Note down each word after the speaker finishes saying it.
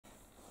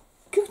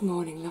Good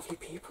morning, lovely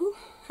people.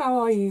 How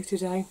are you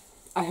today?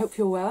 I hope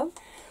you're well.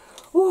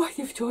 Oh,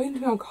 you've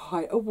joined me on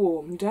quite a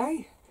warm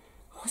day.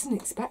 I wasn't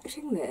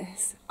expecting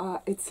this.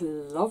 It's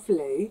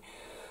lovely.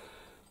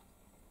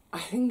 I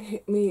think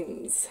it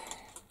means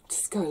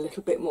just go a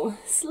little bit more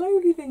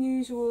slowly than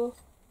usual.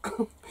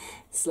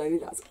 Slowly,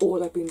 that's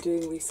all I've been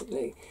doing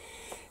recently.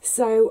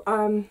 So,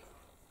 a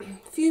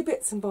few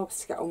bits and bobs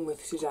to get on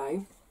with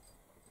today.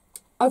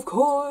 Of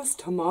course,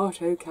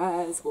 tomato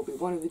cares will be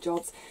one of the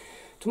jobs.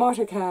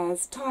 Tomato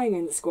cares, tying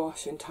in the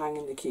squash and tying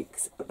in the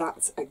cukes.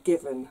 That's a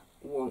given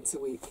once a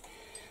week.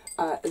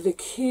 The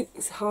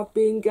cukes have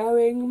been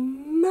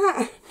going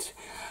mad.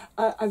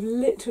 I've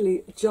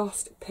literally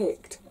just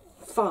picked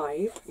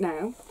 5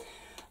 now.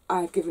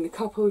 I've given a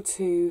couple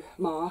to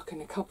Mark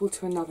and a couple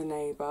to another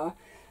neighbour.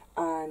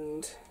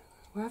 And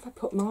where have I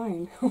put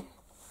mine?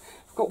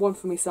 I've got one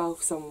for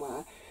myself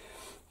somewhere.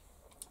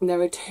 And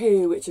there are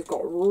 2 which have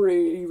got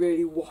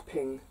really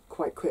whopping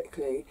quite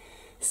quickly.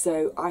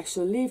 So I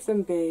shall leave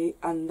them be,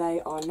 and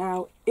they are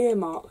now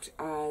earmarked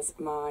as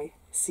my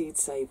seed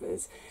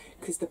savers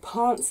because the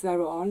plants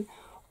they're on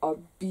are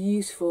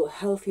beautiful,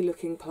 healthy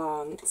looking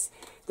plants.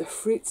 The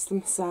fruits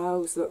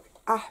themselves look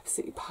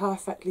absolutely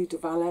perfectly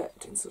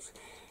developed in sort of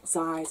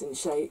size and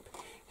shape.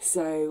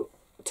 So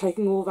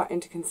taking all that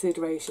into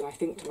consideration, I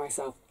think to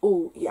myself,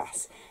 oh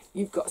yes,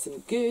 you've got some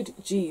good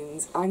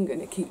genes, I'm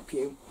going to keep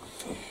you.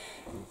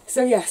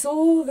 So yes,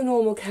 all the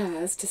normal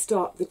cares to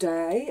start the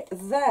day.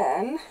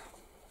 Then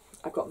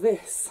I've got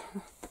this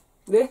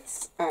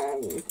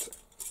and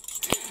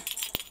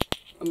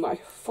my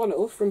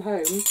funnel from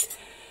home.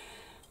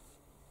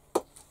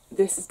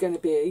 This is going to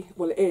be,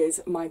 well, it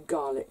is my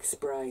garlic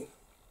spray.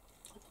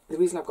 The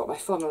reason I've got my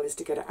funnel is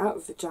to get it out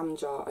of the jam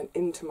jar and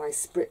into my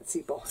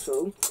spritzy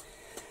bottle.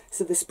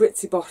 So the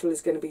spritzy bottle is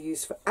going to be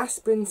used for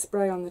aspirin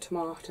spray on the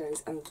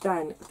tomatoes and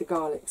then the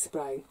garlic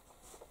spray,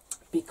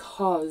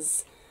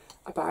 because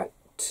about,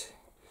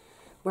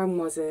 when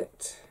was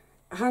it?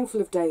 A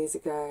handful of days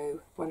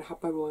ago, when I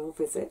had my royal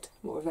visit,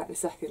 more of that in a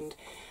second,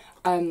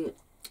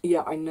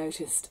 yeah, I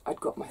noticed I'd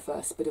got my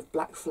first bit of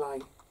black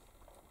fly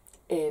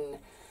in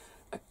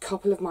a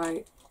couple of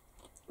my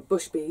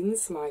bush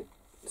beans, my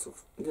sort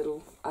of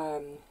little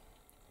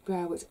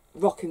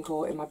rocking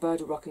core, in my bird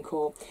rocking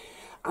core,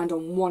 and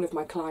on one of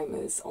my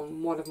climbers,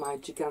 on one of my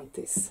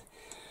gigantes.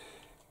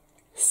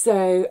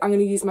 So I'm going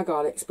to use my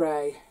garlic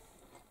spray.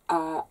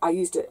 I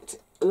used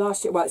it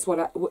last year.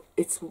 Well,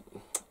 it's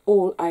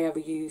all I ever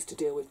used to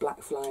deal with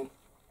black fly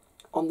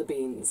on the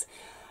beans.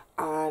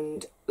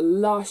 And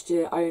last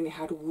year I only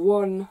had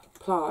one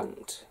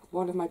plant,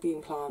 one of my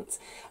bean plants,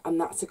 and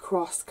that's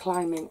across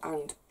climbing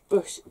and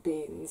bush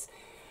beans.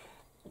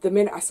 The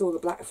minute I saw the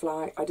black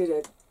fly, I did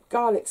a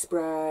garlic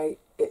spray,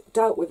 it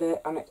dealt with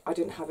it, and I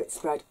didn't have it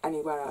spread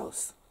anywhere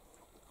else.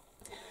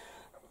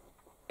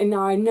 And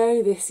now I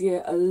know this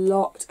year a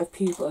lot of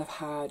people have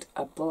had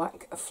a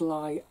black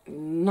fly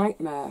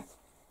nightmare.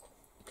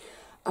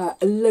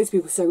 Loads of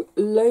people, so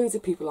loads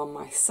of people on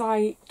my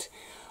site,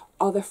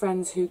 other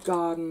friends who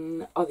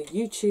garden, other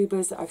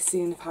YouTubers that I've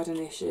seen have had an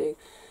issue.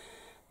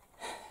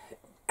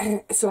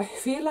 So I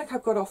feel like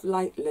I've got off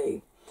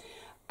lightly,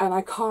 and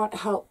I can't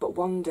help but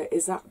wonder,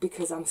 is that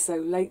because I'm so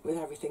late with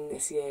everything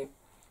this year?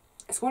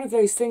 It's one of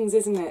those things,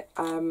 isn't it?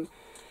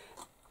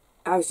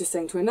 I was just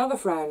saying to another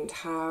friend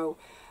how,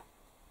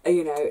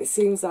 you know, it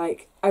seems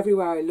like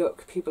everywhere I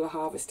look people are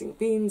harvesting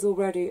beans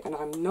already and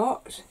I'm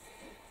not.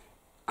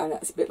 And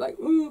that's a bit like,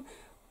 ooh,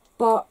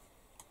 but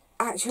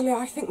actually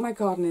I think my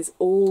garden is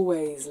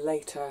always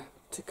later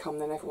to come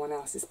than everyone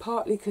else's,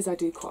 partly because I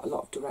do quite a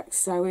lot of direct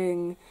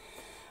sowing,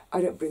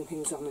 I don't bring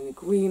things on in a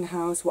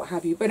greenhouse, what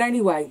have you. But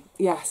anyway,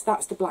 yes,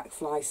 that's the black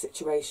fly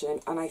situation,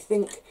 and I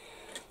think,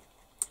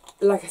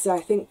 like I said,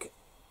 I think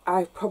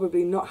I've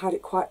probably not had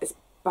it quite as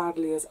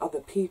badly as other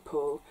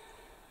people,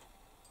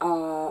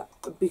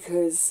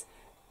 because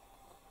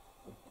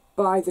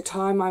by the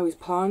time I was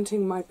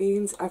planting my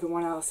beans,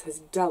 everyone else has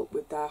dealt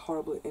with their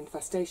horrible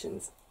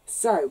infestations.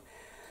 So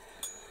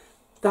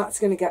that's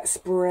going to get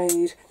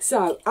sprayed.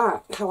 So,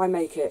 how I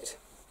make it.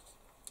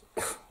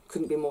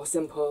 Couldn't be more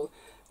simple.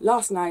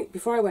 Last night,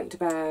 before I went to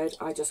bed,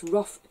 I just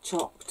rough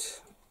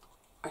chopped,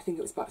 I think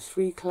it was about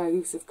 3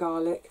 cloves of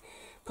garlic,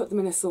 put them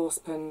in a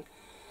saucepan,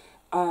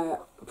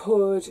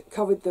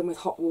 covered them with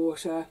hot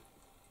water.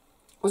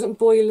 It wasn't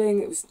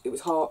boiling, it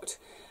was hot,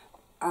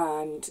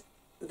 and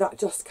that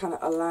just kind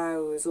of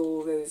allows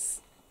all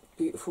those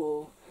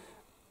beautiful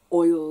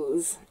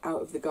oils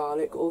out of the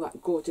garlic, all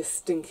that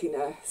gorgeous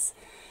stinkiness.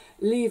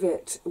 Leave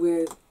it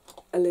with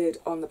a lid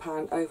on the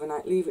pan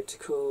overnight, leave it to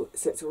cool,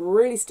 so it's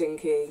really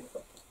stinky.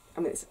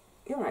 I mean,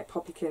 you're right,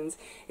 poppykins,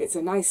 it's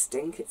a nice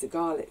stink, it's a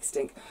garlic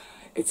stink.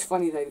 It's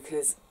funny though,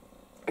 because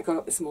I got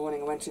up this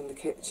morning, I went in the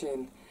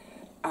kitchen,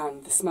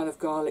 and the smell of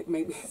garlic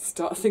made me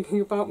start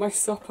thinking about my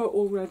supper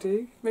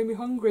already, made me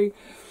hungry.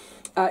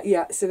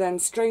 Yeah, so then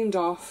strained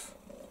off,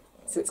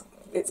 so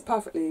it's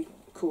perfectly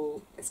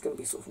cool. It's going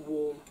to be sort of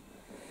warm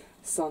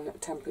sun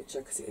temperature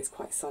because it is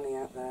quite sunny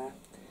out there.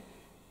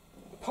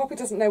 Poppy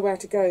doesn't know where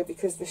to go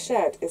because the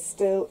shed is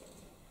still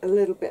a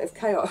little bit of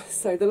chaos.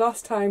 So the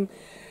last time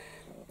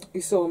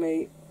you saw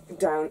me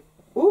down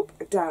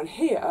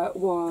here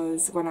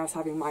was when I was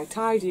having my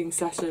tidying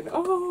session.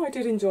 Oh, I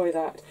did enjoy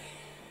that.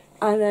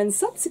 And then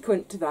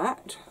subsequent to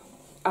that,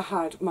 I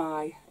had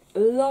my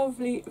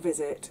lovely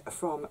visit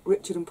from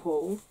Richard and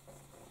Paul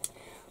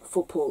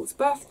for Paul's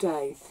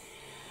birthday.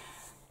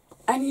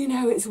 And you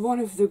know, it's one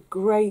of the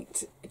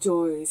great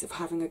joys of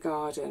having a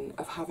garden,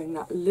 of having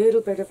that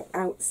little bit of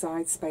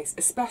outside space,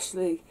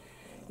 especially,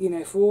 you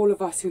know, for all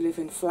of us who live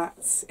in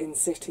flats in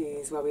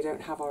cities where we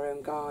don't have our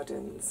own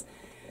gardens.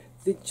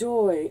 The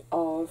joy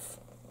of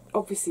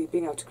obviously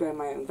being able to grow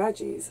my own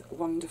veggies,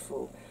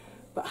 wonderful,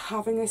 but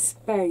having a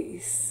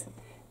space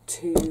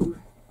to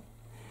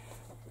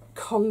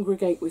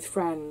congregate with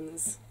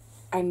friends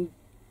and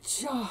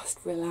just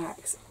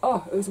relax.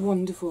 Oh, it was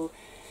wonderful.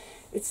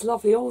 It's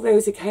lovely. All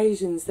those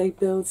occasions, they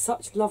build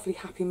such lovely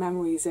happy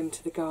memories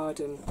into the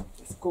garden.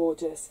 It's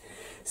gorgeous.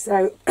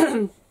 So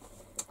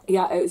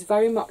yeah, it was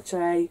very much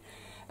a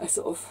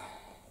sort of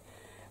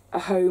a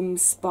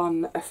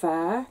homespun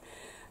affair.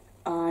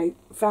 I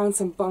found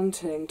some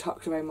bunting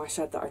tucked away in my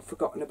shed that I'd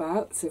forgotten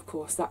about, so of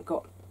course that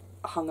got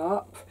hung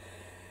up.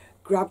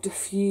 Grabbed a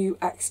few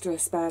extra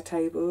spare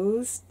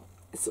tables,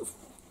 sort of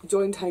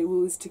joined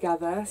tables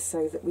together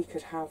so that we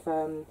could have,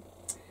 there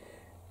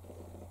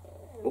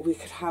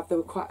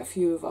were quite a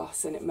few of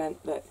us, and it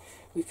meant that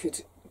we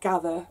could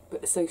gather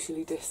but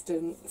socially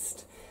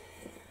distanced.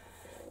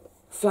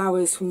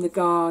 Flowers from the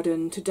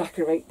garden to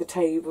decorate the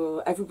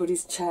table.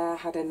 Everybody's chair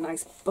had a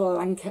nice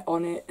blanket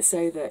on it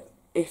so that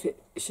if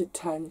it should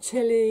turn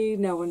chilly,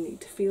 no one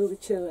need to feel the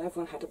chill,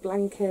 everyone had a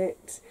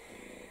blanket.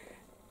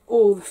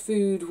 All the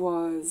food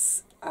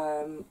was,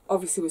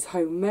 obviously was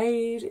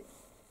homemade,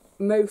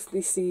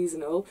 mostly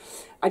seasonal.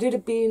 I did a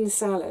bean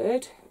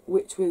salad,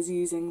 which was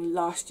using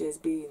last year's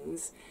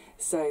beans,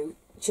 so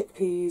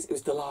chickpeas, it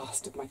was the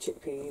last of my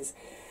chickpeas,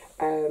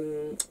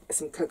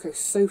 some cocoa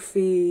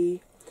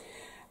sophie.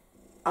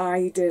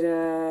 I did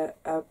a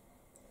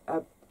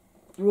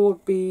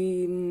broad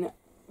bean,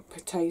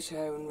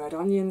 potato and red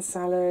onion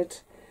salad,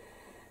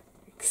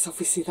 because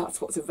obviously that's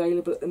what's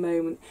available at the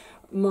moment.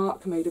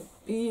 Mark made a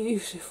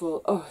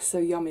beautiful, oh so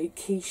yummy,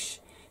 quiche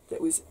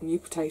that was new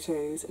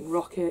potatoes and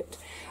rocket,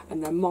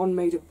 and then Mon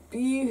made a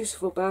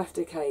beautiful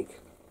birthday cake.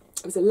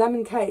 It was a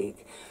lemon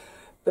cake,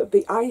 but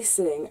the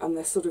icing and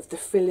the sort of the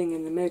filling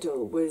in the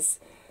middle was,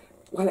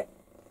 well,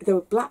 there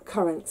were black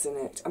currants in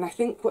it, and I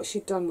think what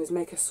she'd done was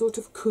make a sort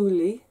of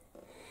coulis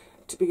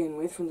to begin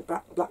with from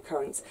the black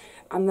currants,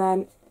 and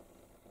then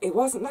it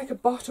wasn't like a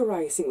butter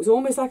icing, it was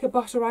almost like a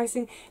butter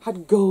icing,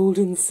 had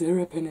golden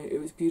syrup in it,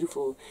 it was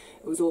beautiful,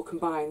 it was all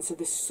combined, so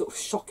this sort of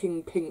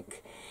shocking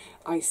pink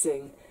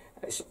icing,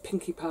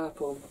 pinky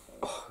purple,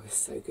 oh it was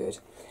so good.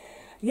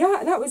 Yeah,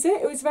 and that was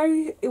it.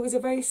 It was a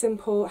very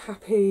simple,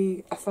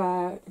 happy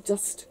affair,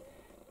 just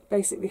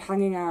basically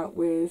hanging out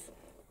with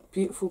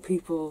beautiful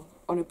people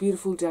on a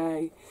beautiful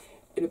day,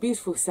 in a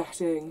beautiful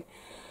setting,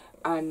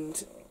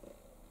 and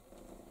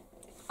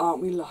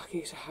aren't we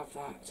lucky to have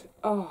that?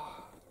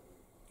 Oh,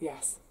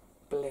 yes,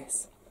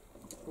 bliss.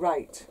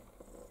 Right,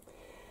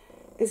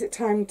 is it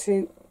time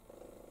to...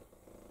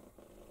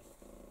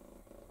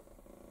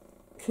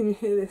 Can you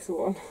hear this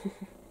one?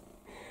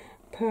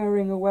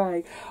 Purring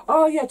away.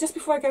 Oh yeah, just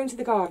before I go into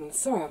the garden,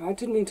 sorry, I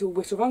didn't mean to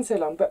whittle on so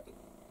long, but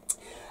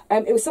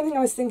it was something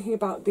I was thinking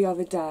about the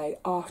other day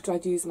after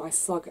I'd used my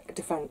slug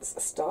defence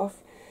stuff,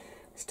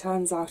 which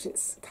turns out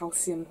it's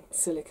calcium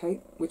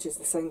silicate, which is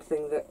the same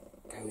thing that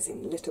goes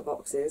in litter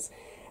boxes.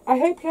 I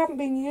hope you haven't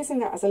been using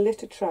that as a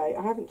litter tray.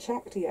 I haven't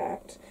checked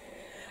yet.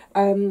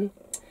 So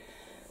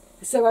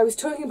I was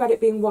talking about it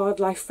being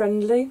wildlife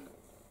friendly,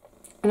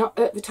 and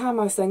at the time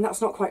I was saying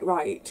that's not quite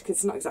right because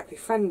it's not exactly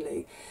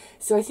friendly.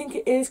 So I think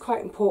it is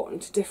quite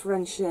important to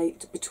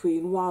differentiate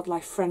between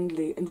wildlife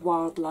friendly and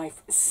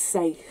wildlife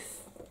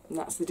safe, and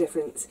that's the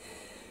difference.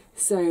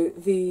 So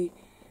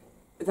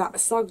that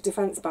slug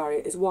defence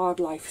barrier is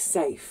wildlife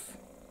safe.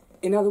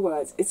 In other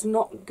words, it's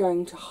not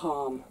going to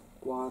harm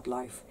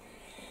wildlife.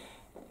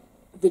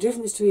 The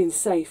difference between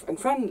safe and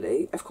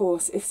friendly, of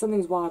course, if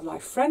something's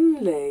wildlife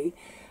friendly,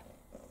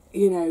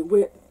 you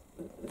know,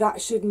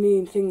 that should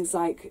mean things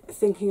like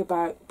thinking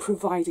about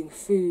providing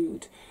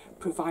food,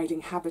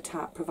 providing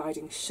habitat,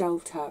 providing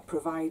shelter,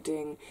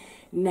 providing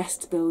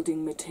nest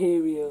building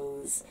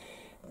materials.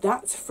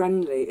 That's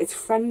friendly. It's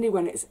friendly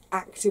when it's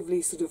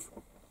actively sort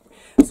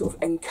of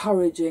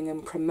encouraging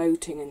and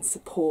promoting and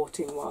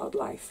supporting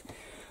wildlife.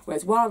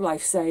 Whereas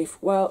wildlife safe,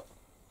 well,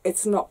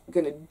 it's not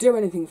going to do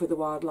anything for the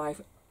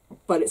wildlife,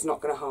 but it's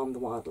not going to harm the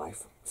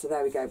wildlife. So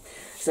there we go.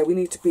 So we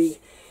need to be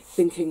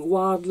thinking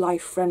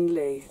wildlife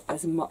friendly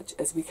as much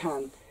as we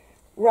can.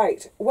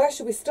 Right, where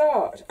should we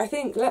start? I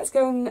think let's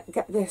go and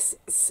get this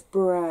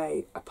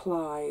spray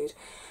applied.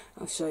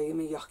 I'll show you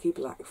my yucky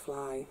black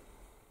fly.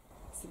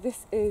 So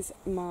this is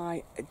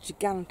my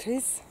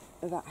Gigantes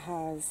that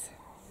has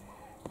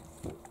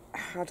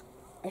had,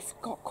 it's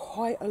got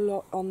quite a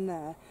lot on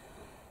there.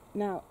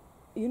 Now,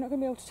 you're not going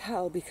to be able to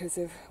tell because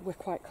we're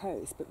quite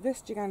close, but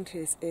this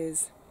Gigantes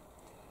is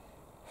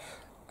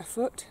a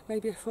foot,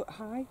 maybe a foot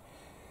high.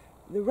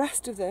 The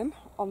rest of them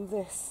on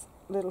this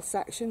little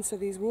section, so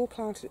these were all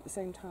planted at the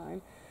same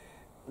time.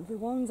 The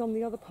ones on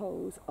the other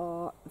poles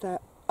they're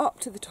up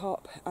to the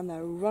top and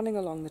they're running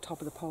along the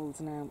top of the poles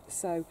now.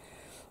 So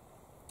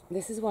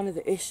this is one of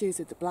the issues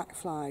with the black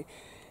fly.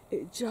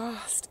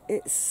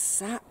 It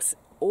saps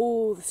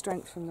all the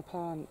strength from the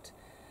plant.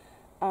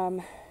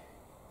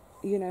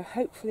 You know,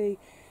 hopefully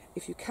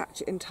if you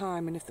catch it in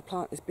time, and if the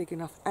plant is big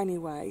enough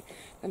anyway,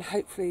 then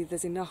hopefully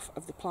there's enough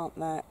of the plant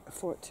there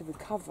for it to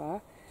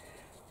recover.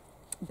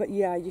 But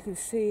yeah, you can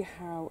see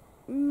how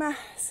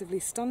massively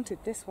stunted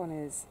this one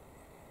is.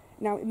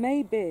 Now it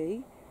may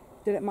be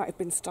that it might have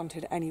been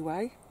stunted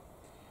anyway,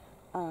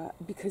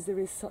 because there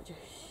is such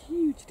a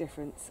huge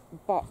difference,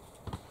 but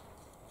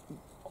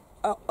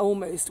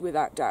almost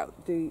without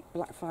doubt the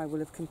black fly will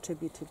have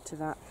contributed to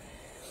that.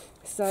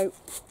 So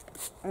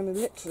I'm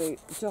literally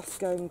just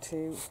going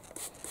to,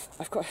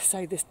 I've got to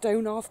say this,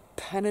 down off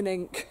pen and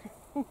ink,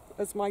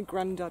 as my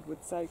granddad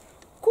would say.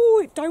 Go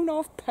it down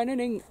off pen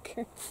and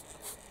ink.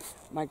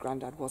 My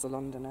granddad was a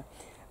Londoner.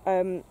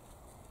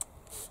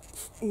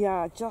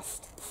 Yeah,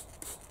 just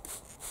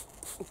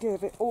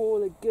give it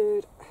all a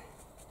good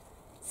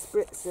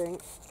spritzing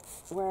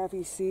wherever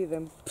you see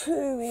them.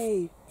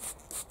 Pooey!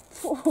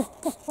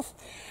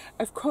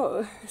 Of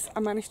course, I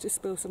managed to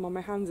spill some on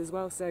my hands as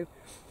well, so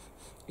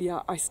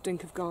yeah, I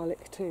stink of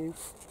garlic too.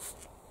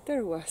 There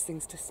are worse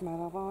things to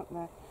smell of, aren't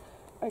there?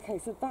 Okay,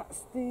 so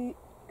that's the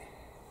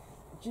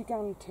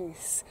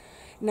Gigantes.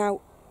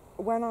 Now,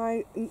 when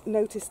I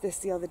noticed this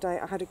the other day,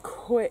 I had a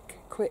quick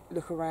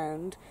look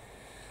around,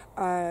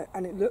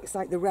 and it looks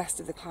like the rest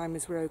of the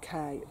climbers were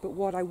okay. But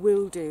what I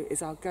will do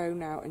is I'll go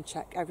now and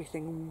check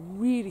everything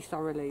really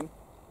thoroughly,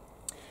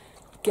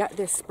 get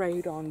this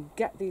sprayed on,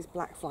 get these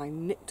black fly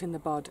nipped in the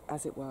bud,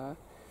 as it were.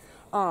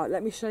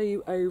 Let me show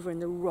you over in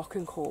the rock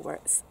and core where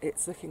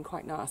it's looking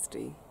quite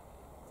nasty.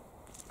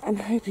 I'm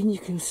hoping you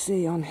can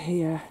see on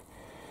here,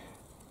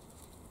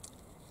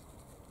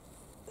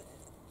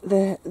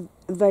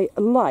 they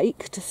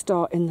like to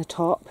start in the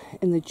top,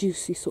 in the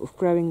juicy sort of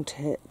growing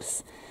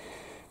tips,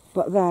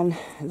 but then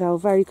they'll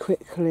very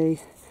quickly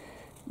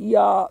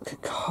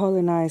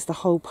colonise the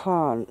whole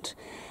plant.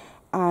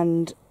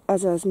 And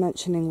as I was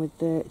mentioning with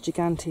the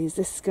Gigantes,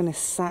 this is going to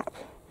sap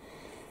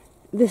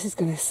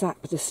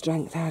the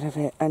strength out of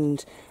it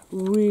and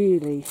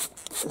really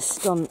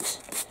stunt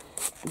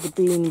the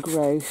bean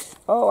growth.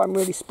 Oh, I'm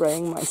really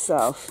spraying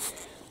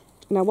myself.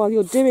 Now, while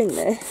you're doing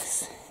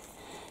this,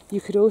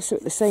 you could also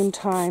at the same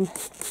time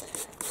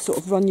sort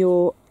of run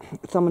your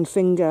thumb and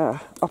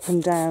finger up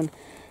and down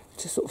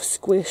to sort of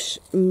squish,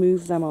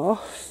 move them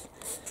off.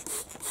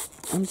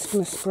 I'm just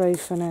going to spray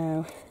for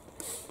now.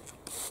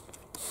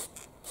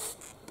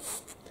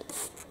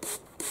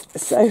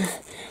 So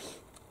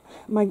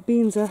my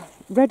beans are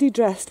ready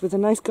dressed with a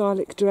nice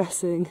garlic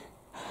dressing.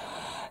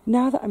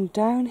 Now that I'm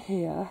down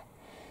here,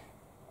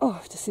 oh,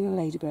 I've just seen a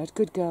ladybird,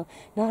 good girl.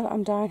 Now that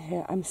I'm down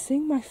here, I'm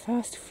seeing my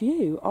first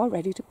few are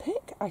ready to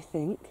pick, I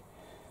think.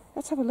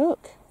 Let's have a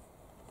look.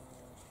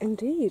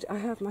 Indeed, I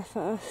have my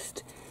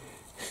first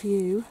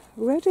few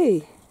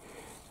ready.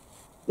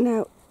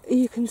 Now,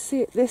 you can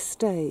see at this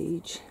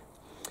stage,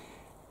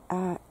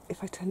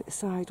 if I turn it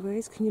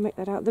sideways, can you make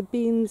that out? The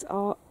beans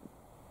are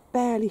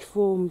barely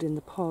formed in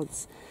the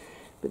pods,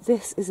 but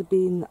this is a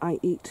bean that I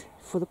eat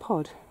for the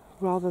pod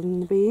rather than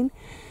the bean.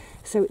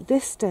 So at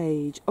this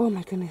stage, oh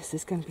my goodness,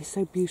 it's going to be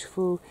so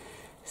beautiful,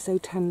 so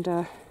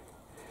tender.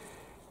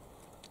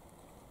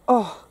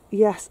 Oh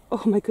yes,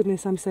 oh my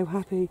goodness, I'm so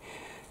happy.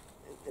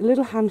 A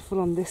little handful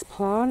on this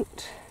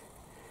plant,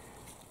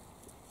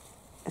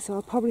 so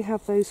I'll probably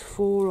have those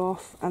 4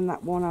 off, and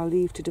that one I'll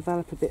leave to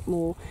develop a bit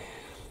more.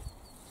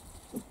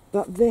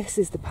 But this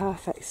is the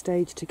perfect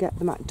stage to get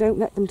them at. Don't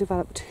let them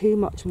develop too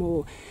much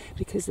more,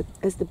 because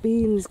as the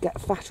beans get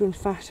fatter and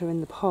fatter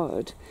in the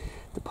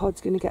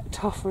pod's going to get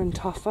tougher and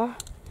tougher.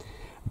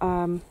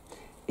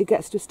 It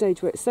gets to a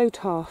stage where it's so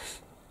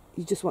tough,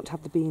 you just want to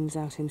have the beans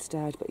out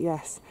instead. But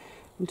yes,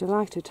 I'm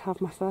delighted to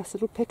have my first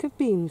little pick of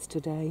beans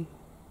today.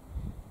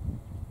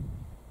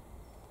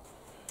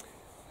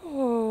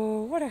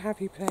 Oh, what a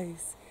happy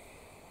place.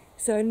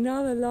 So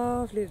another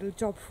lovely little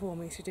job for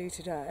me to do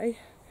today.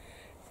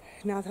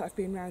 Now that I've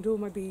been around all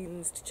my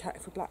beans to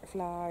check for black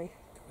fly,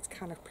 that's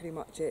kind of pretty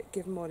much it,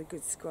 give them all a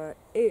good squirt,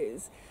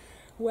 is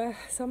where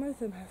some of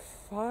them have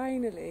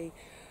finally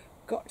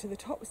got to the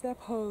tops of their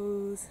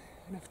poles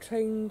and I've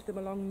trained them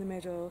along the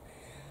middle.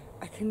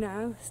 I can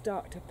now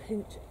start to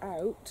pinch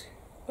out,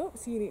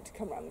 oops, you need to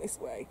come around this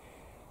way,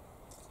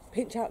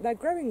 pinch out their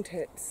growing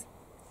tips,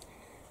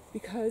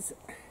 because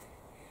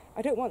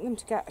I don't want them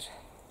to get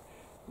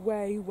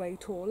way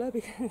taller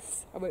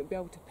because I won't be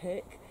able to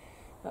pick.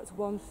 That's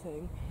one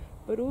thing.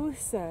 But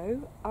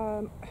also,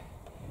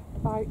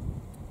 by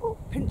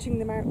pinching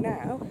them out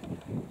now,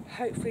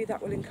 hopefully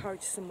that will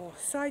encourage some more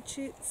side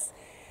shoots.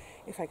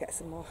 If I get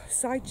some more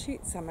side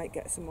shoots, I might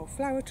get some more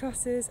flower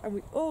trusses, and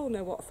we all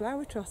know what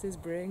flower trusses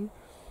bring.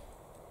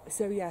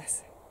 So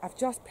yes, I've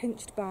just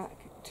pinched back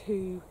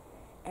to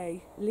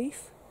a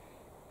leaf.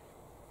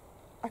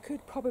 I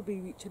could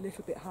probably reach a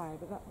little bit higher,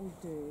 but that will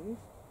do.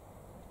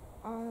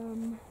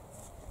 And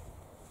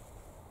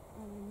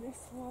then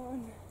this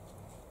one,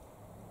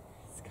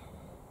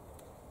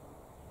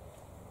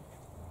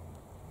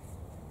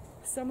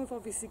 some have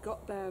obviously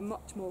got there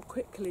much more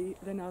quickly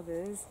than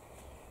others.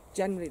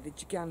 Generally the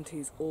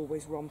gigantes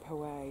always romp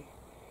away.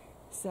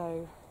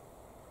 So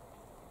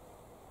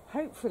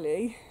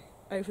hopefully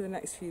over the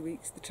next few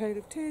weeks the Trail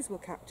of Tears will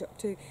catch up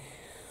too.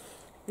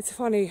 It's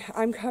funny,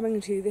 I'm coming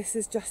to you, this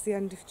is just the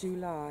end of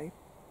July.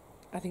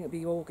 I think it'll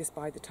be August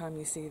by the time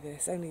you see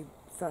this, only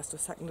 1st or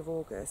 2nd of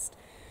August.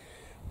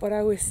 But I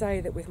always say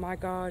that with my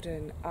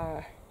garden,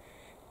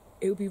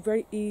 it would be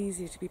very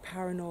easy to be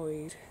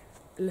paranoid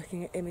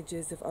looking at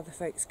images of other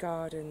folks'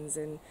 gardens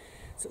in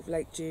sort of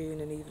late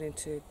June and even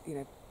into, you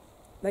know,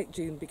 late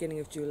June, beginning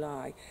of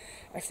July.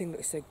 Everything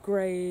looks so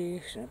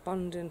great and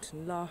abundant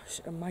and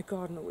lush, and my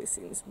garden always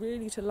seems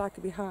really to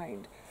lag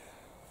behind.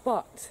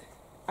 But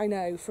I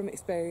know from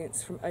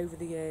experience from over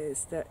the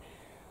years that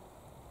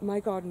my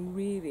garden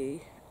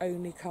really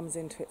only comes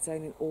into its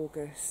own in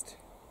August.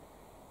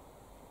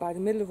 By the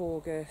middle of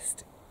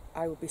August,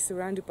 I will be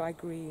surrounded by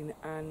green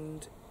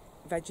and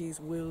veggies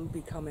will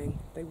be coming.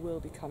 They will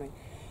be coming.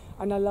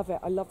 And I love it.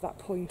 I love that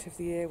point of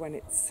the year when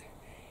it's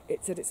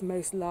at its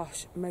most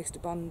lush, most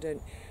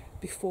abundant,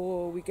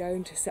 before we go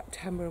into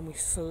September and we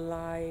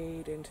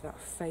slide into that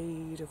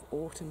fade of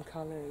autumn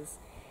colours.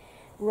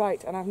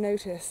 Right, and I've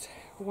noticed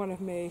one of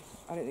me,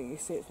 I don't think you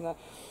see it from there,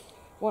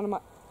 one of my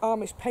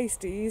Amish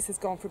pasties has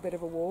gone for a bit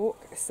of a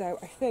walk, so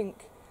I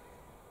think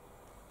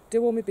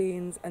do all my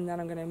beans and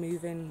then I'm going to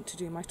move in to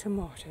do my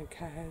tomato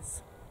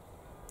cares.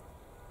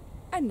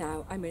 And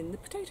now I'm in the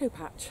potato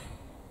patch,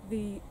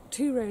 the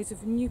 2 rows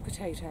of new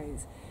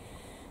potatoes.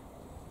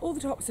 All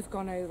the tops have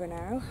gone over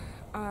now.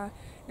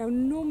 Now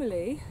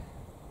normally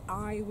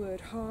I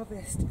would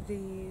harvest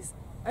these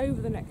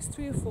over the next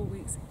 3 or 4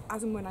 weeks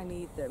as and when I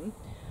need them.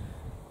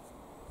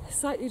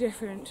 Slightly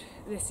different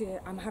this year,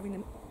 I'm having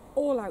them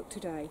all out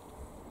today.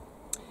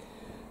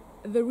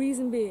 The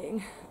reason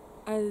being,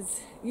 as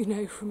you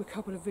know from a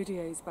couple of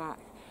videos back,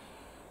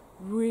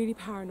 really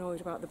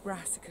paranoid about the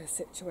brassica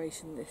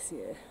situation this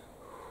year.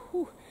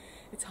 Whew,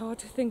 it's hard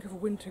to think of a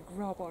winter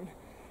grub on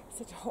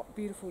such a hot,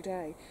 beautiful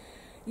day.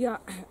 Yeah,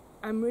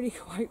 I'm really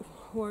quite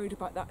worried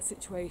about that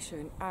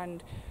situation,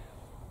 and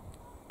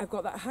I've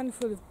got that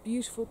handful of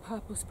beautiful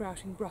purple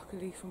sprouting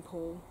broccoli from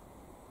Paul.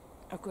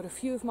 I've got a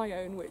few of my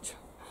own which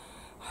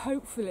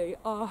hopefully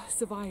are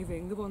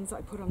surviving, the ones that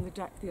I put on the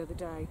deck the other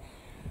day.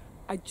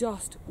 I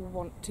just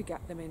want to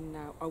get them in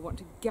now. I want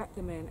to get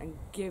them in and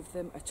give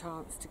them a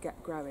chance to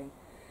get growing.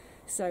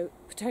 So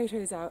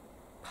potatoes out,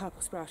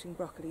 purple sprouting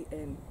broccoli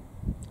in.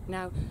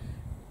 Now,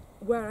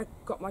 where I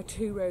got my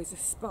 2 rows of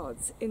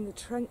spuds, in the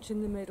trench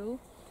in the middle,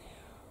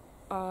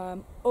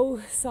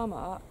 all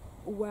summer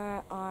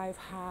where I've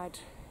had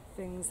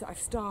things that I've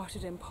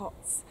started in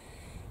pots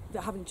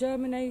that haven't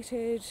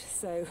germinated,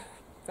 so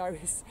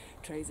various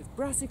trays of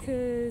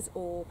brassicas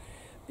or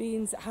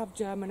beans that have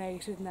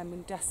germinated and then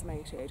been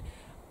decimated.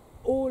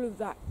 All of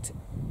that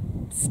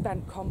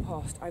spent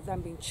compost I've then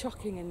been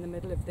chucking in the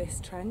middle of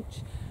this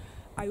trench.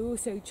 I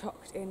also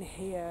chucked in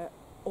here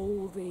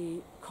all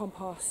the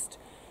compost,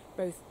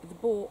 both the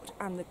bought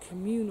and the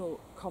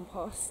communal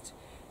compost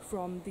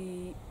from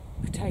the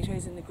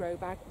potatoes in the grow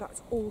bag.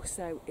 That's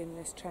also in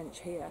this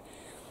trench here.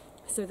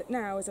 So that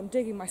now as I'm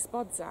digging my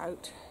spuds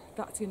out,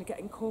 that's going to get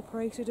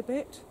incorporated a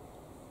bit.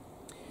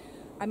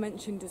 I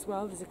mentioned as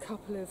well there's a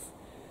couple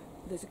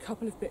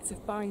of bits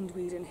of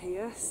bindweed in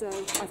here, so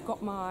I've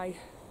got my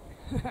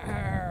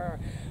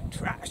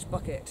trash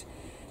bucket.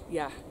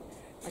 Yeah,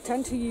 I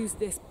tend to use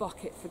this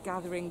bucket for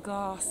gathering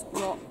glass,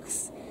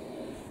 rocks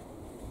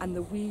and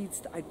the weeds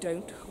that I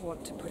don't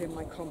want to put in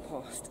my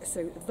compost,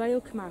 so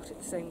they'll come out at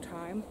the same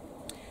time.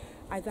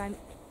 I then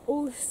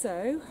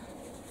also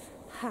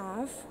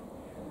have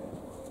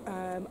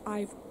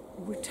I've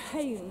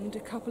retained a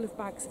couple of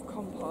bags of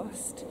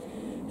compost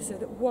so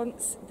that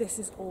once this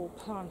is all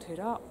planted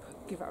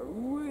up, give it a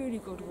really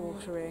good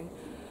watering.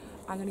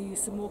 I'm going to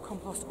use some more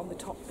compost on the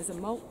top as a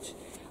mulch,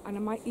 and I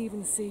might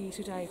even see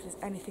today if there's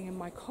anything in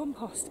my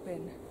compost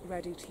bin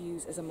ready to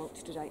use as a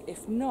mulch today.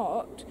 If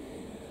not,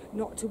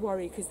 not to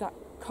worry, because that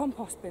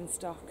compost bin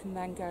stuff can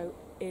then go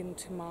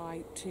into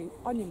my 2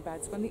 onion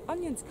beds when the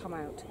onions come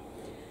out.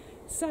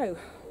 So,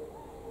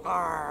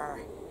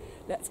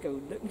 let's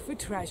go looking for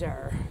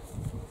treasure.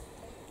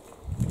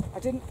 I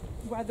didn't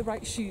wear the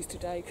right shoes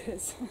today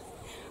because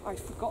I'd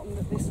forgotten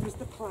that this was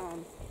the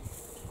plan.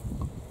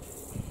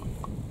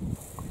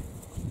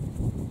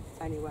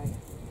 Anyway,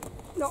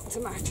 not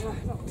to matter,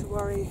 not to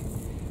worry.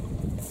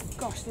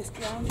 Gosh, this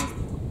ground is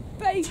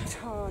baked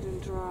hard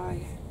and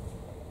dry.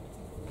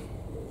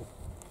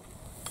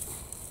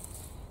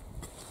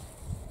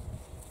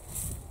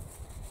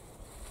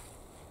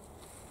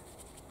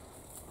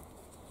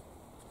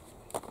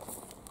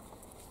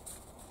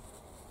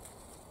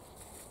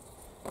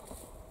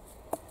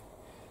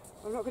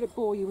 I'm not going to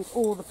bore you with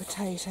all the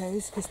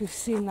potatoes because we've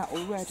seen that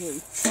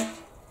already.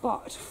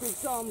 But, for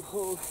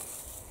example,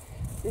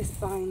 this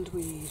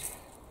bindweed.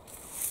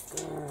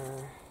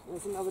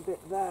 There's another bit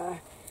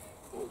there.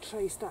 We'll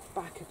trace that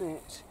back a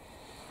bit.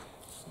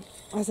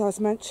 As I was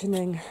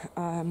mentioning,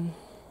 when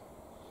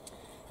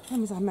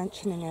was I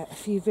mentioning it? A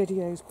few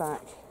videos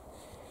back.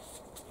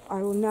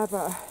 I'll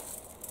never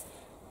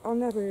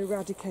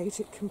eradicate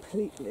it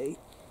completely,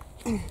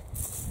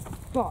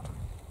 but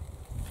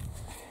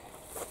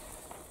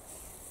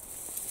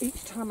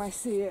each time I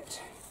see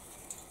it,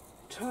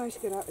 try to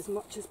get out as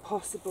much as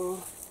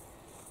possible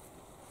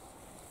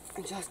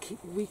and just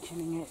keep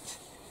weakening it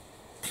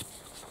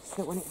so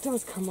that when it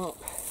does come up,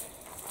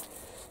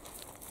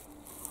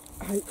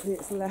 hopefully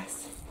it's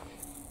less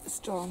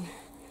strong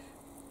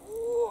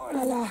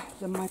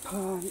than my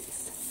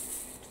plants.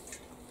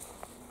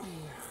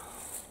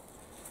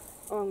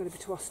 Oh, I'm going to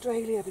be to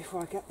Australia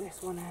before I get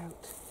this one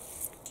out.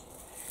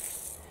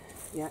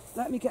 Yeah,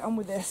 let me get on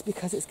with this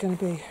because it's going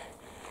to be,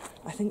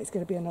 I think it's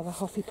going to be another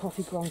Huffy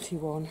Puffy Grunty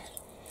one.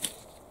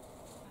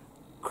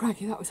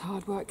 Crikey, that was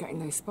hard work getting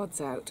those spuds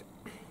out.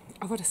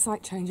 I've had a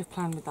slight change of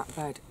plan with that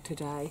bed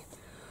today.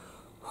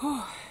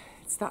 Oh,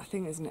 it's that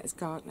thing, isn't it, as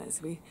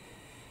gardeners? We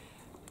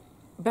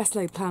best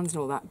laid plans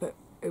and all that, but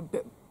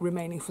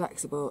remaining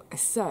flexible.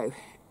 So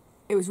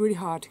it was really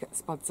hard to get the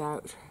spuds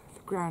out.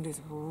 The ground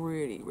is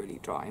really, really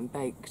dry and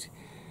baked.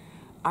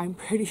 I'm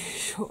pretty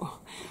sure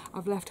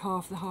I've left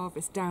half the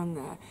harvest down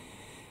there.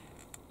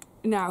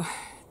 Now,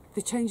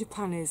 the change of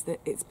plan is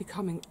that it's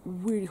becoming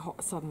really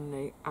hot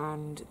suddenly,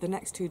 and the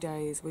next 2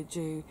 days we're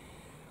due.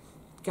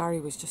 Gary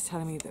was just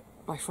telling me that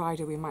by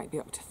Friday we might be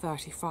up to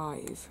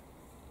 35.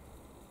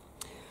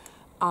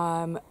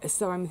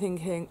 So I'm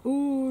thinking,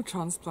 ooh,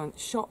 transplant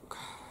shock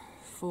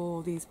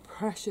for these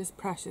precious,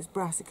 precious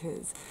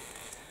brassicas.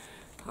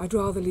 I'd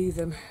rather leave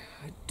them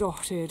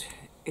dotted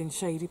in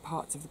shady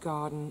parts of the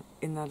garden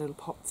in their little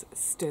pots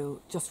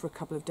still, just for a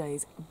couple of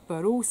days.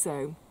 But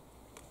also,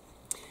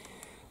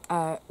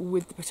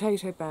 with the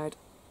potato bed,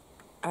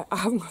 I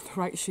haven't got the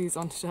right shoes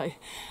on today.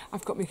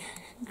 I've got my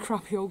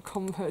crappy old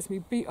Converse,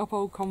 my beat up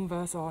old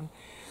Converse on.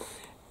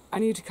 I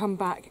need to come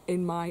back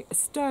in my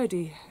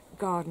sturdy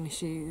garden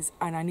shoes,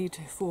 and I need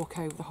to fork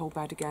over the whole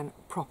bed again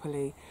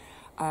properly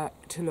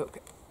to look,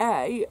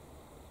 A,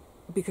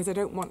 because I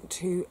don't want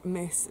to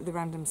miss the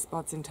random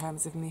spuds in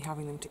terms of me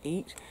having them to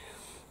eat,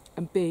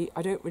 and B,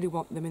 I don't really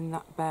want them in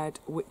that bed,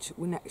 which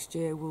next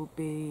year will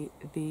be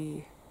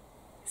the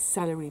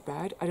celery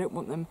bed. I don't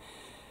want them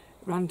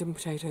random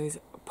potatoes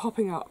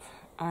popping up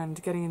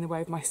and getting in the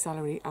way of my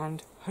celery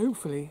and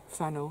hopefully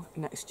fennel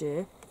next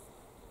year.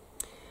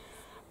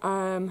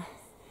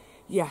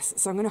 Yes,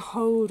 so I'm going to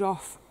hold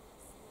off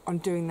on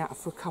doing that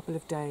for a couple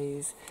of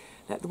days,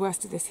 let the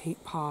worst of this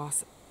heat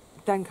pass,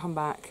 then come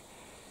back,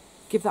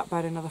 give that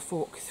bed another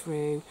fork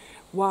through,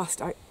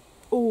 whilst I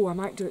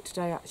might do it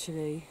today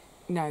actually.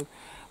 No.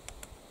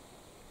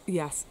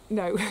 Yes,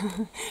 no,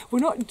 we're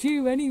not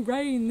due any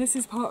rain. This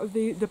is part of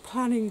the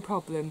planning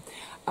problem.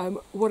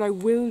 What I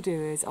will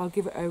do is I'll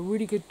give it a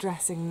really good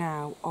dressing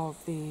now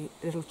of the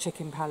little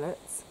chicken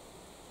pellets.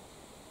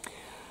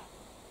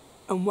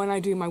 And when I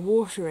do my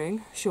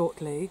watering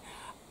shortly,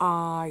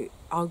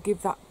 I'll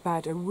give that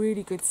bed a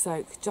really good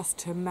soak just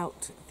to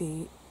melt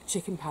the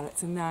chicken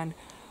pellets. And then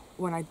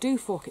when I do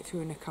fork it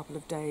through in a couple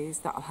of days,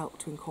 that'll help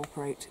to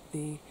incorporate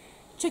the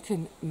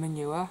chicken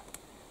manure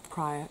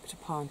prior to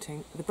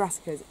planting the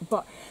brassicas.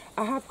 But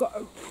I have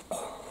got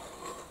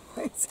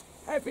it's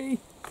heavy.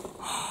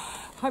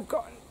 I've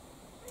got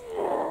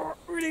a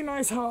really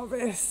nice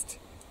harvest.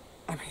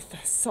 I mean,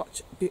 there's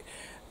such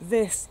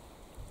this.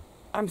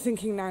 I'm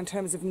thinking now in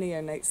terms of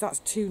neonates. That's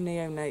 2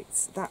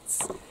 neonates.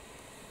 That's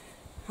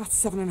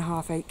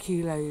 7.5, 8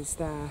 kilos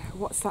there.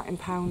 What's that in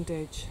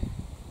poundage?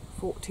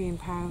 14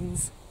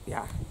 pounds.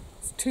 Yeah,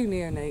 it's 2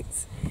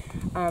 neonates.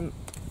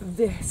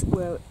 This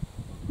will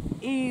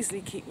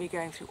easily keep me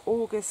going through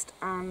August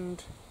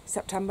and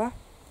September.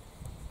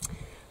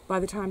 By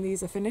the time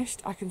these are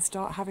finished, I can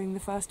start having the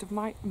first of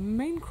my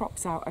main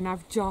crops out. And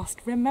I've just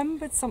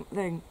remembered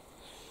something.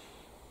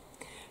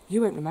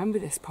 You won't remember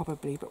this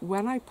probably, but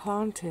when I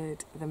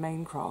planted the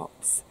main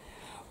crops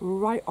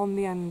right on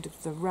the end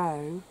of the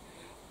row,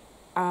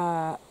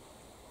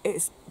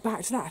 it's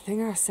back to that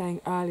thing I was saying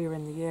earlier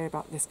in the year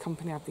about this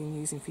company I've been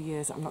using for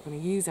years that I'm not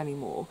going to use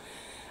anymore.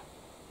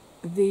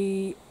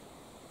 The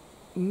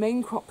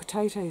main crop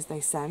potatoes they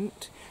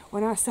sent,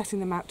 when I was setting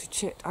them out to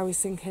chit, I was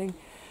thinking,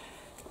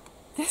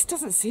 this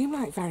doesn't seem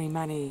like very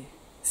many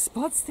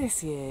spuds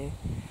this year.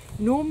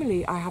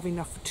 Normally I have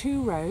enough for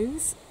 2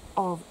 rows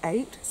of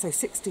 8, so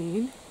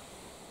 16,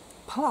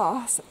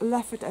 plus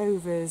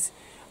leftovers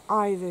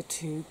either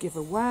to give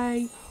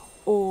away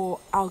or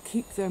I'll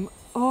keep them.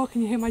 Oh,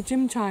 can you hear my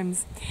gym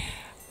chimes?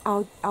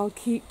 I'll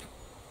keep,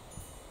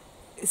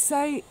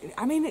 say,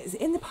 I mean, it's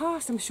in the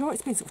past, I'm sure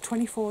it's been sort of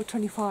 24,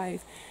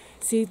 25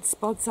 seed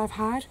spuds I've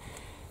had.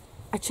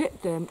 I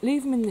chip them,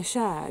 leave them in the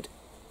shed,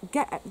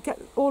 get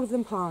all of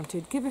them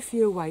planted, give a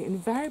few away,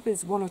 invariably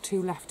there's 1 or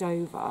 2 left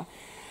over,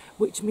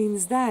 which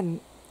means then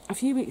a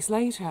few weeks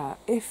later,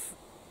 if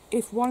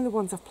one of the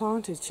ones I've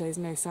planted shows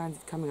no signs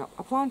of coming up,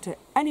 I plant it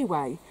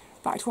anyway.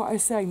 Back to what I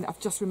was saying that I've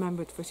just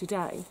remembered for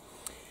today.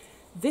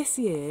 This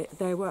year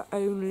there were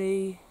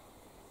only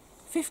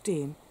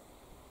 15.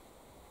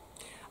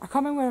 I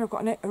can't remember whether I've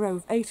got a row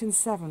of 8 and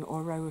 7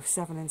 or a row of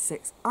 7 and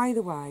 6.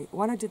 Either way,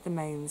 when I did the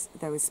mains,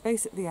 there was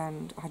space at the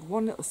end. I had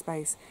one little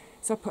space.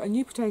 So I put a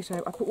new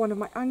potato. I put one of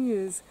my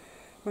annuals,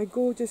 my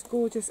gorgeous,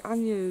 gorgeous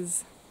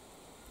annuals.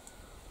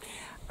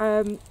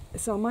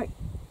 So I might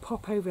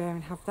pop over there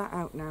and have that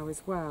out now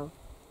as well.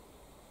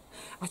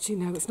 Actually,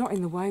 no, it's not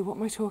in the way. What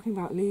am I talking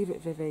about? Leave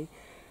it, Vivi.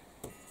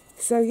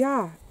 So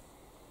yeah,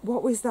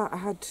 what was that? I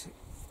had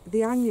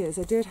the annuals.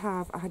 I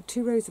had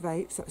 2 rows of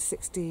 8, so that was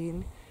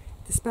 16.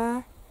 The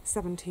spare,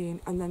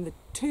 17, and then the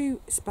 2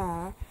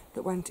 spare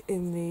that went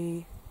in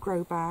the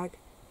grow bag,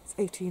 it's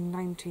 18,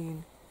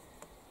 19.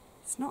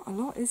 It's not a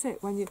lot, is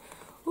it? When you,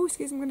 oh,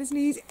 excuse me, I'm going to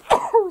sneeze.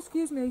 Oh,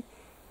 excuse me.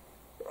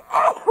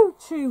 Oh,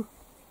 chew.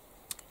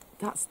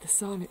 That's the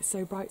sun. It's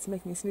so bright, it's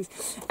making me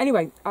sneeze.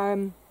 Anyway,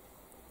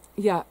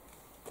 yeah,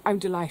 I'm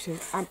delighted.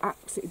 I'm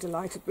absolutely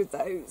delighted with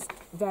those.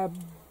 They're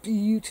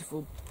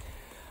beautiful.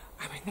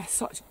 I mean, they're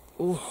such,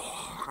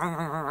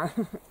 oh,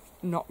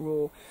 not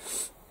raw.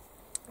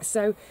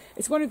 So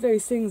it's one of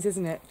those things,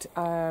 isn't it?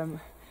 I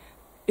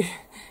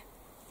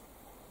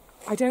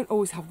don't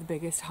always have the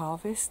biggest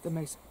harvest, the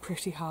most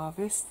pretty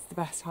harvest, the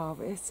best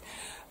harvest.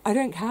 I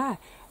don't care.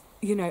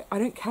 You know, I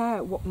don't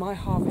care what my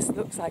harvest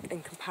looks like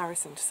in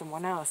comparison to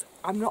someone else.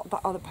 I'm not that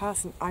other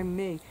person, I'm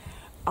me.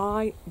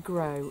 I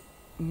grow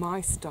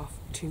my stuff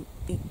to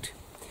eat.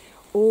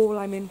 All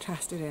I'm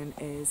interested in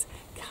is,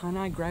 can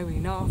I grow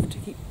enough to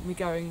keep me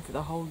going for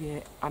the whole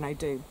year? And I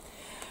do.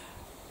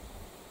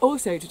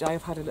 Also today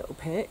I've had a little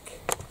pick.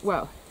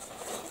 Well,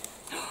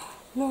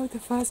 Lord, the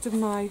first of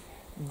my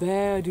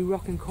Bear Du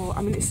Rock and Core.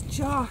 I mean, it's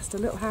just a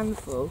little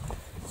handful.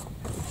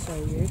 Let me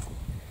show you.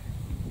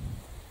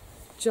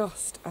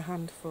 Just a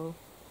handful.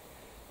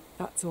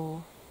 That's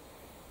all.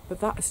 But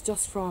that's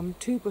just from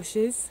 2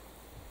 bushes.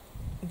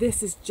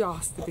 This is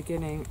just the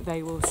beginning.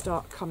 They will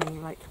start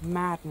coming like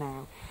mad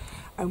now.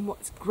 And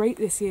what's great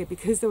this year,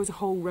 because there was a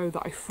whole row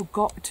that I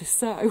forgot to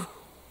sow,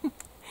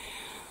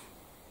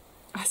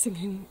 I was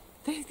thinking,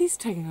 these are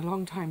taking a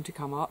long time to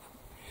come up.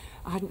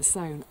 I hadn't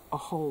sown a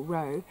whole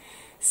row,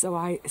 so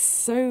I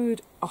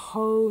sowed a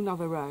whole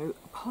nother row,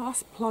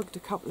 plus plugged a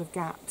couple of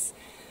gaps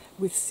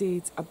with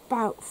seeds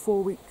about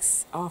 4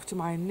 weeks after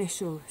my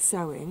initial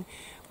sowing,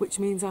 which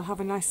means I'll have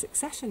a nice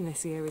succession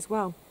this year as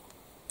well.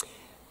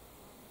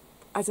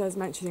 As I was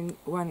mentioning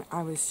when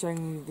I was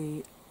showing you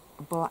the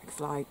black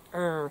fly,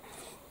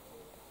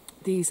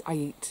 these I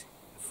eat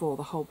for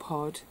the whole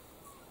pod.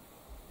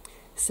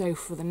 So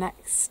for the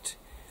next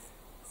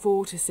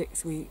 4 to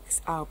 6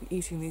 weeks, I'll be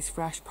eating these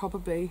fresh,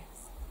 probably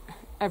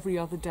every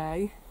other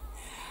day.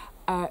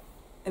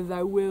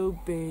 There will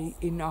be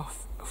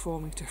enough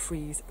for me to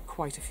freeze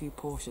quite a few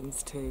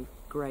portions too.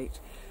 Great,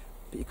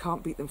 but you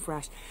can't beat them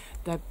fresh.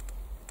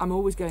 I'm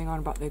always going on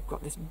about they've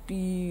got this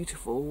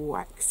beautiful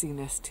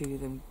waxiness to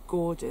them,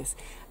 gorgeous,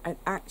 and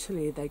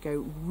actually they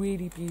go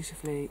really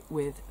beautifully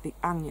with the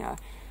Anya.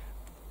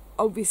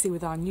 Obviously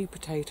with our new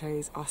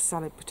potatoes, our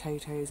salad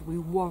potatoes, we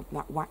want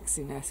that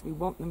waxiness. We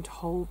want them to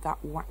hold that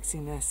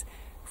waxiness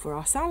for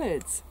our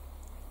salads.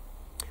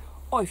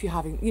 Or if you're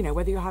having, you know,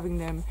 whether you're having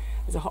them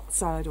as a hot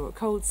salad or a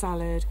cold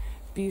salad,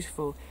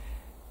 beautiful.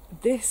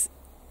 This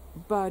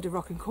Bear Du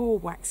Rock and Core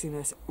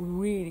waxiness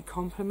really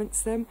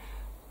complements them.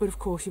 But of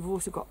course you've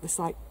also got the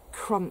slight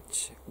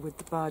crunch with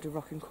the Bear Du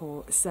Rock and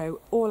Core.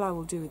 So all I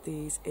will do with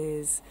these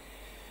is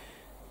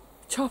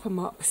chop them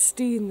up,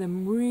 steam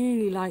them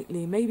really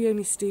lightly, maybe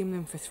only steam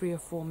them for 3 or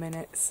 4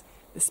 minutes.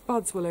 The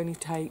spuds will only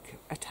take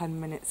a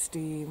 10-minute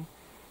steam.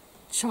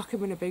 Chuck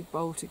them in a big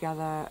bowl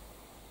together,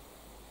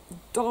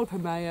 dollop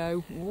of mayo,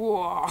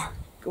 whoa,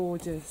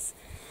 gorgeous.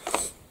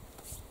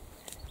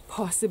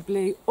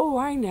 Possibly, oh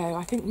I know,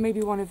 I think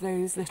maybe one of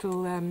those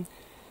little,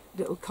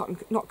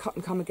 not cut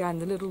and come again,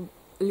 the little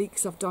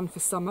leeks I've done for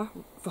summer,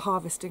 for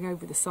harvesting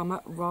over the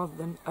summer rather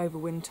than over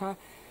winter.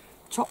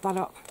 Chop that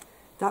up.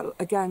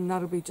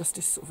 That'll be just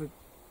a sort of a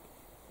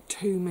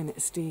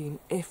 2-minute steam,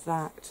 if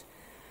that,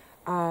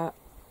 for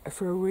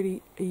a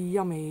really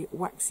yummy,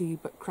 waxy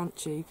but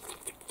crunchy,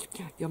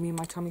 yummy in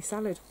my tummy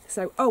salad.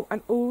 So, oh,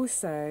 and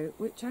also,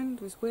 which end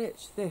was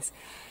which? This.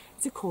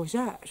 It's a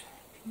courgette.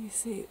 Can you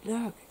see it?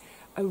 Look,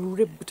 a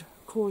ribbed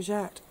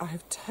courgette. I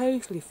have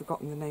totally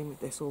forgotten the name of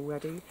this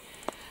already.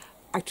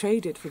 I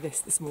traded for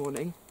this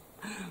morning.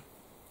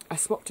 I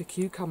swapped a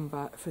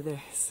cucumber for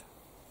this.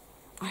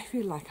 I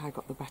feel like I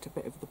got the better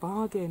bit of the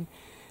bargain.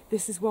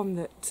 This is one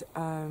that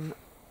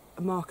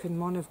Mark and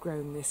Mon have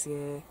grown this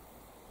year.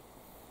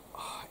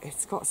 Oh,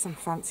 it's got some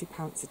fancy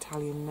pants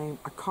Italian name.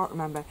 I can't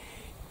remember.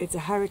 It's a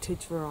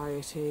heritage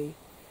variety.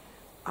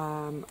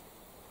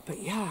 But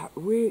yeah,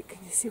 really, can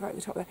you see right at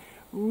the top there?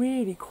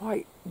 Really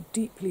quite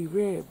deeply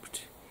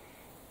ribbed.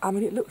 I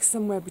mean, it looks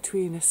somewhere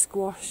between a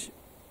squash,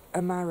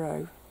 a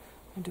marrow,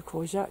 and a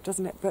courgette,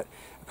 doesn't it? But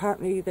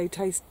apparently they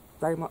taste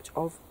very much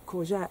of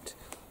courgette.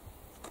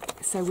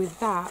 So with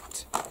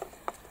that,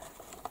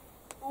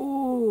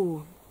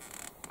 oh,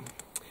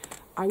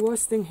 I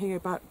was thinking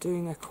about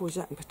doing a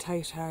courgette and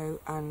potato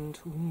and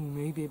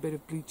maybe a bit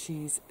of blue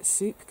cheese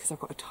soup, because I've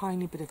got a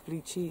tiny bit of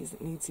blue cheese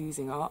that needs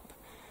using up.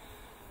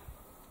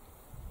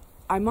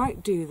 I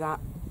might do that,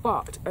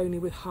 but only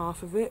with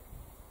half of it,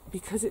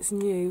 because it's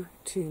new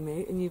to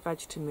me, a new veg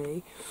to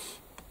me.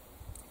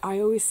 I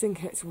always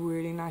think it's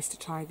really nice to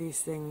try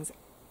these things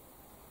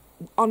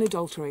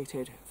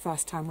unadulterated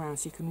first time round,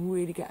 so you can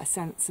really get a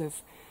sense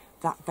of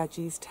that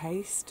veggie's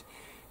taste.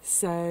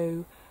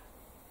 So,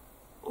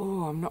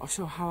 I'm not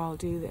sure how I'll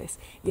do this.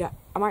 Yeah,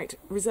 I might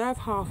reserve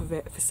half of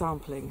it for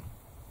sampling,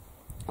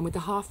 and with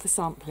the half for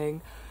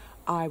sampling,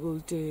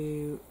 I'll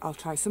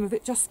try some of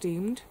it just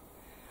steamed.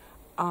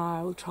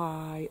 I'll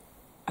try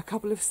a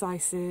couple of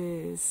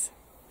slices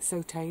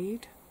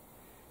sautéed,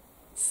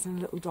 just a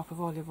little drop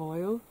of olive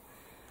oil.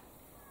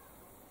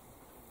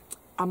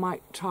 I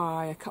might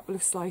try a couple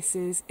of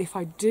slices. If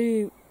I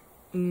do,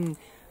 I don't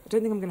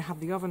think I'm going to have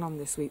the oven on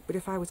this week, but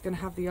if I was going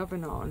to have the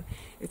oven on,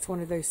 it's one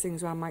of those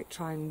things where I might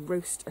try and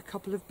roast a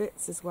couple of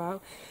bits as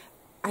well.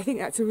 I think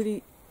that's a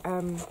really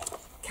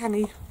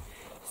canny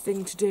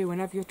thing to do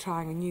whenever you're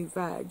trying a new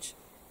veg.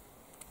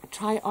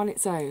 Try it on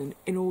its own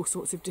in all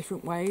sorts of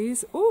different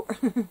ways. Oh,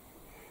 was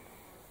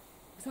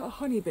that a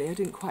honeybee? I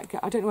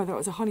don't know whether it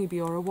was a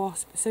honeybee or a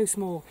wasp. So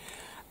small.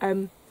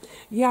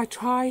 Yeah,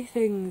 try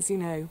things,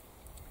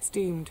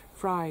 steamed,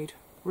 fried,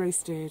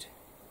 roasted,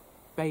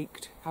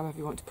 baked, however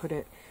you want to put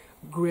it,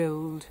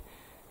 grilled.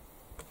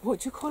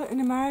 What do you call it in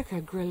America?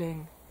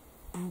 Grilling,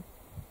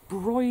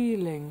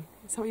 broiling.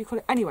 Is that what you call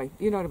it? Anyway,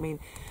 you know what I mean.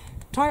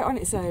 Try it on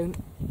its own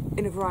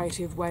in a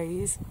variety of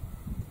ways.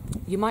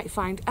 You might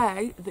find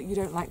that you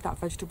don't like that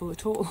vegetable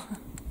at all.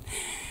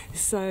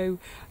 So,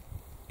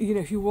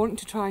 if you want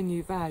to try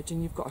new veg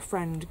and you've got a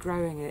friend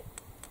growing it,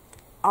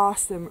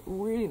 ask them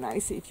really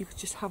nicely if you could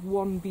just have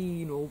one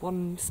bean or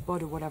one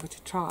spud or whatever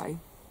to try.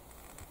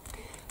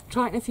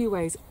 Try it in a few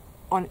ways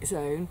on its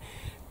own.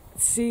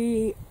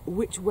 See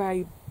which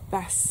way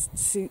best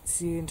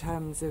suits you in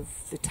terms of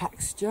the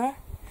texture.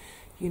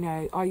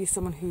 Are you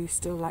someone who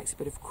still likes a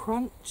bit of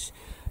crunch?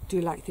 Do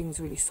you like things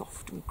really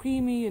soft and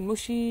creamy and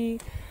mushy?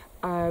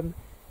 And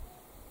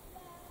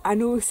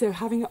also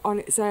having it on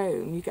its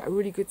own, you get a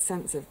really good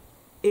sense of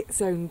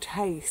its own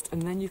taste,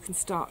 and then you can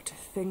start to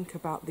think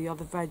about the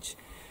other veg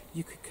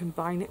you could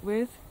combine it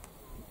with,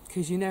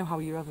 because you know how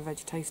your other veg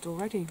taste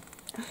already.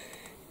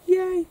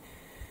 Yay!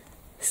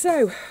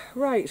 So,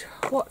 right,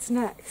 what's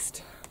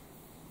next?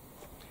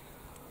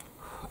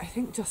 I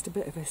think just a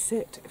bit of a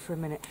sit for a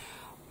minute.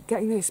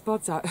 Getting those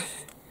spuds out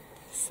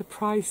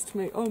surprised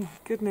me. Oh my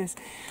goodness.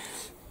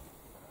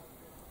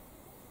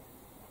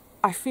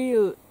 I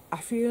feel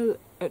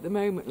at the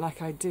moment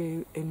like I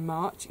do in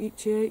March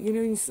each year.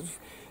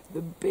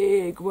 The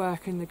big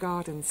work in the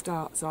garden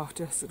starts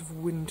after a sort of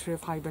winter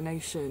of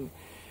hibernation,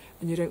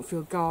 and you don't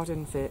feel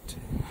garden fit.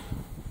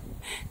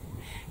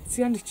 It's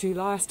the end of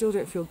July, I still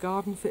don't feel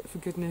garden fit, for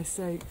goodness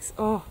sakes.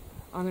 Oh,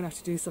 I'm going to have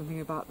to do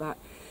something about that.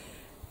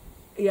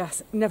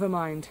 Yes, never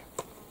mind.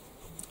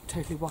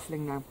 Totally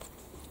waffling now.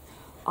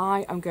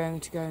 I am going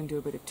to go and do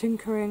a bit of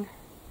tinkering,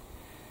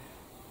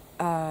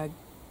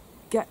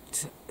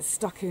 get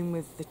stuck in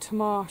with the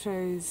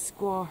tomatoes,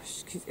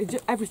 squash,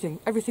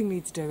 everything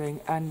needs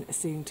doing and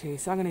seeing to.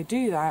 So I'm going to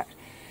do that,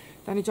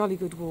 then a jolly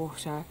good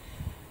water,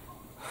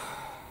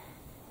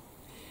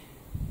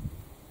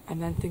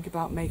 and then think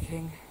about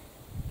making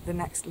the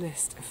next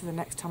list for the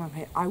next time I'm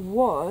here. I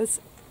was,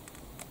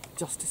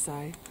 just to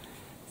say,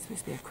 it's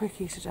supposed to be a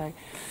quickie today,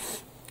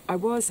 I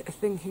was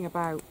thinking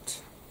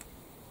about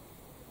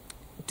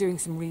doing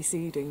some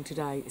reseeding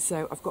today.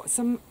 So I've got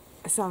some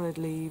salad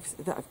leaves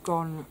that have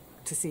gone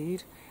to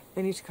seed.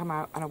 They need to come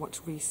out and I want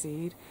to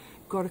reseed.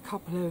 Got a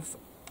couple of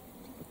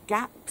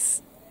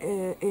gaps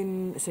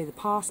in, say, the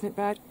parsnip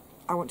bed.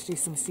 I want to do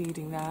some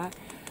seeding there.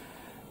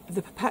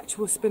 The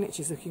perpetual spinach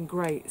is looking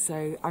great,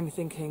 so I'm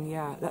thinking,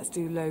 yeah, let's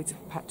do loads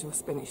of perpetual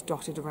spinach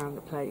dotted around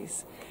the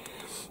place.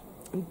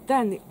 And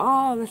then the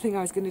other thing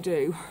I was going to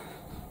do,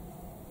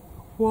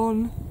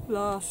 one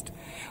last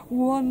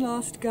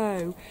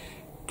go,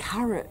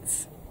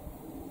 carrots.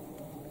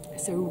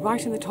 So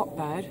right in the top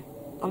bed,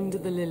 under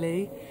the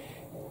lily,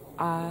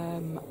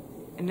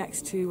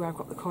 next to where I've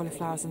got the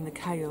cauliflowers and the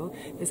kale,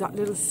 there's that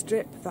little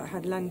strip that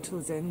had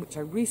lentils in, which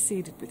I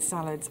reseeded with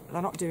salads.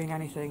 They're not doing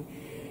anything.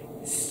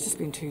 It's just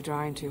been too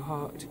dry and too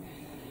hot.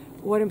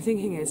 What I'm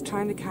thinking is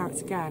trying the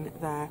carrots again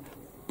there,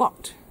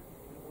 but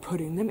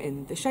putting them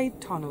in the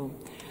shade tunnel.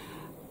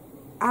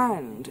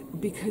 And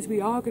because we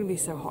are going to be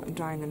so hot and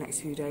dry in the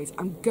next few days,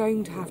 I'm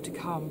going to have to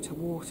come to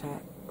water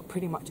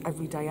pretty much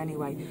every day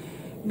anyway.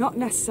 Not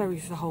necessarily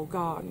for the whole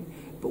garden,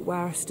 but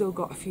where I've still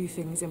got a few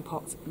things in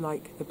pots,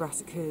 like the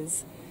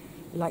brassicas,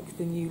 like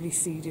the newly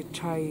seeded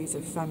trays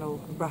of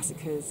fennel and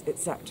brassicas,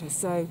 etc.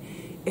 So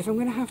if I'm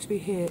going to have to be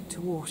here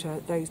to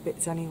water those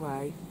bits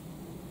anyway,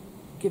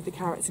 give the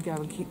carrots a go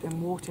and keep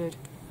them watered,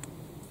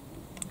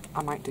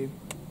 I might do.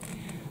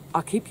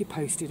 I'll keep you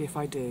posted if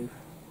I do.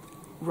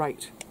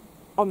 Right,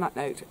 on that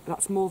note,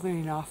 that's more than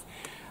enough.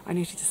 I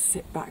need to just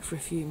sit back for a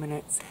few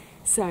minutes.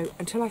 So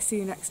until I see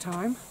you next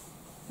time,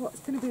 What's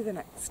going to be the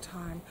next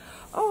time?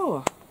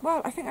 Oh,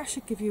 well, I think I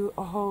should give you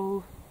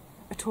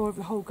a tour of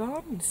the whole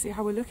garden to see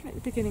how we're looking at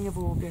the beginning of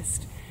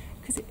August,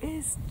 because it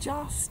is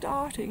just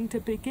starting to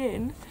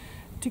begin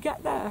to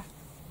get there.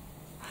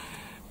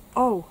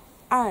 Oh,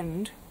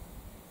 and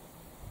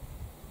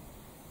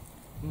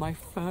my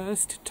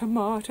first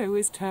tomato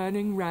is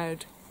turning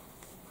red.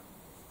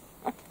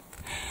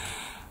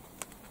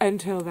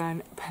 Until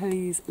then,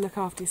 please look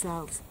after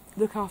yourselves,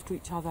 look after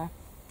each other.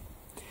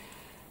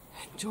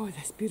 Enjoy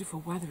this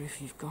beautiful weather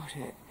if you've got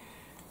it,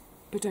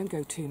 but don't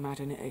go too mad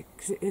in it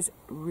because it is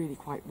really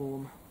quite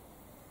warm.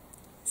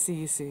 See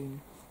you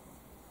soon.